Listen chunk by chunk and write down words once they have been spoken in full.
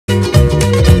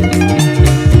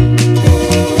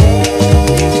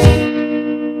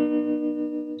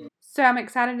I'm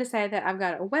excited to say that I've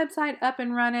got a website up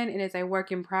and running. It is a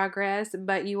work in progress,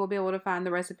 but you will be able to find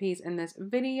the recipes in this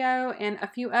video and a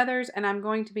few others, and I'm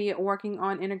going to be working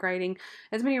on integrating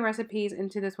as many recipes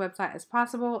into this website as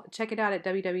possible. Check it out at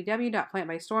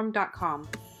www.plantbasedstorm.com.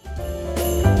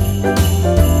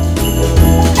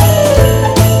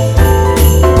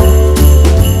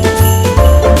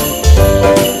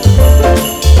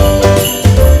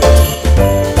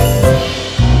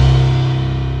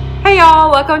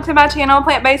 Welcome to my channel,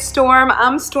 Plant-Based Storm.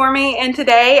 I'm Stormy, and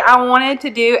today I wanted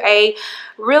to do a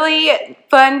really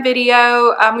fun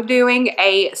video. I'm doing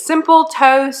a simple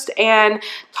toast and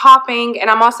topping, and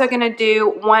I'm also going to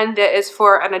do one that is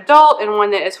for an adult and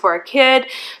one that is for a kid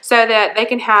so that they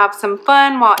can have some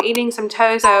fun while eating some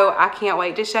toast. So I can't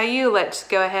wait to show you. Let's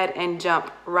go ahead and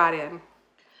jump right in.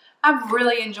 I've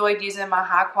really enjoyed using my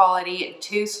high quality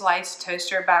 2-slice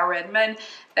toaster by Redmond.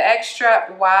 The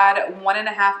extra wide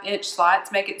 1.5 inch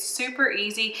slots make it super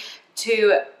easy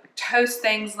to toast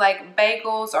things like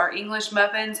bagels or English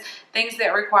muffins, things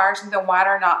that require something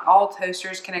wider. Not all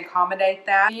toasters can accommodate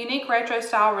that. The unique retro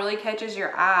style really catches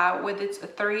your eye with its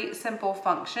 3 simple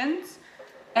functions.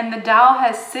 And the dial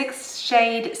has 6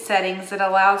 shade settings that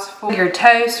allows for your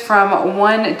toast from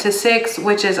 1 to 6,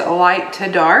 which is light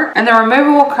to dark. And the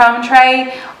removable crumb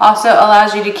tray also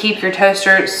allows you to keep your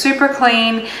toaster super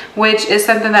clean, which is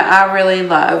something that I really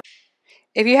love.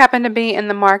 If you happen to be in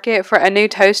the market for a new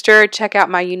toaster, check out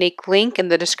my unique link in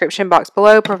the description box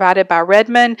below provided by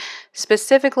Redmond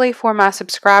specifically for my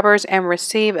subscribers and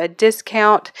receive a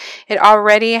discount. It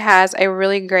already has a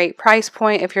really great price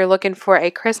point. If you're looking for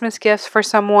a Christmas gift for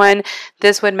someone,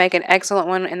 this would make an excellent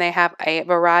one, and they have a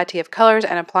variety of colors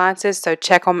and appliances, so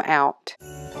check them out.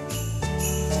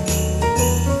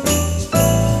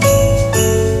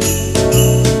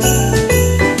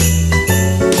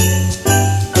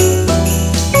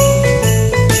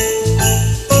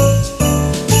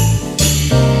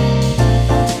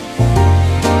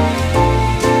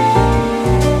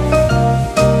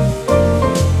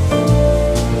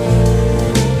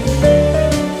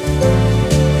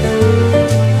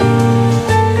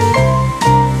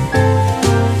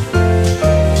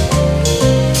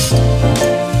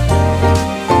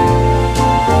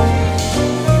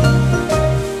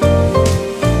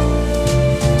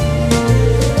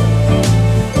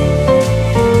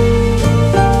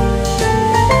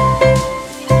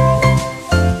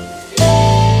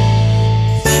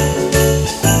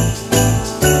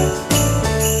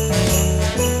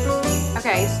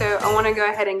 Go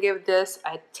ahead and give this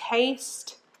a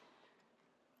taste.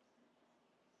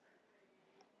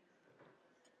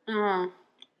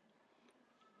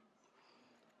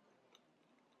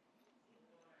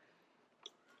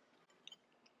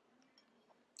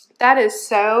 That is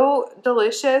so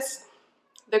delicious.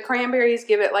 The cranberries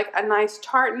give it like a nice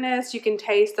tartness. You can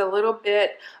taste a little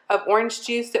bit of orange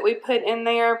juice that we put in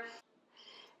there.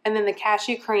 And then the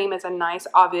cashew cream is a nice,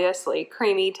 obviously,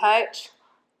 creamy touch.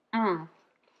 And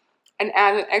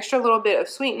add an extra little bit of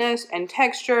sweetness and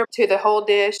texture to the whole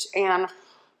dish. And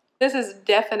this is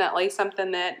definitely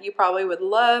something that you probably would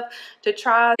love to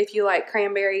try if you like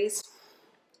cranberries.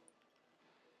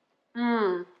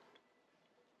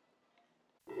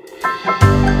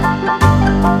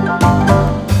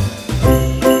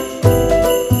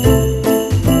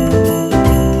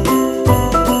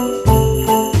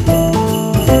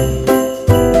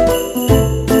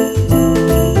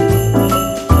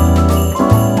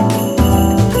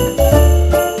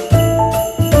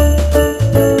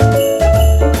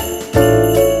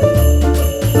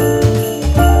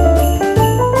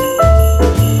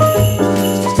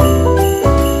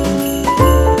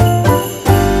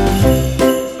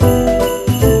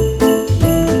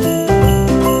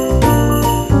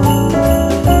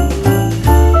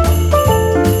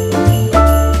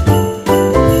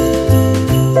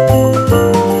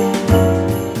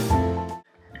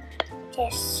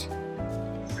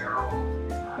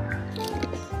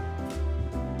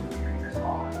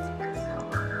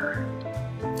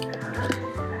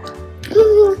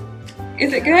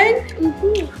 Is it good?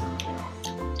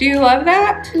 Do you love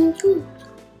that?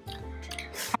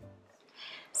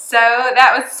 So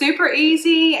that was super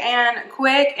easy and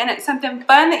quick, and it's something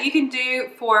fun that you can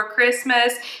do for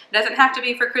Christmas. It doesn't have to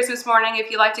be for Christmas morning if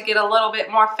you like to get a little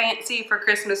bit more fancy for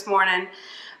Christmas morning.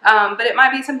 But it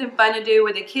might be something fun to do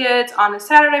with the kids on a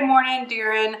Saturday morning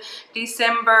during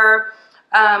December.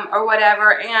 Or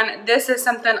whatever. And this is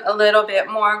something a little bit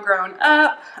more grown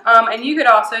up. And you could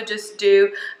also just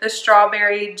do the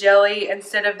strawberry jelly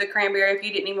instead of the cranberry if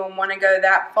you didn't even want to go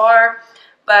that far.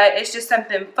 but it's just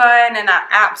something fun, and I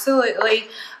absolutely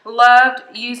loved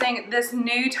using this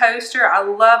new toaster. I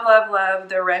love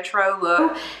the retro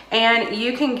look, and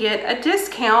you can get a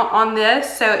discount on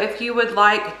this. So if you would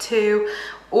like to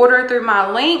order through my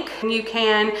link, you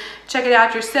can check it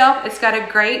out yourself. It's got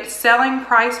a great selling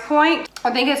price point.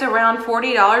 I think it's around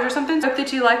 $40 or something. Hope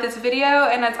that you like this video,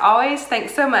 and as always,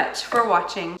 thanks so much for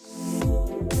watching.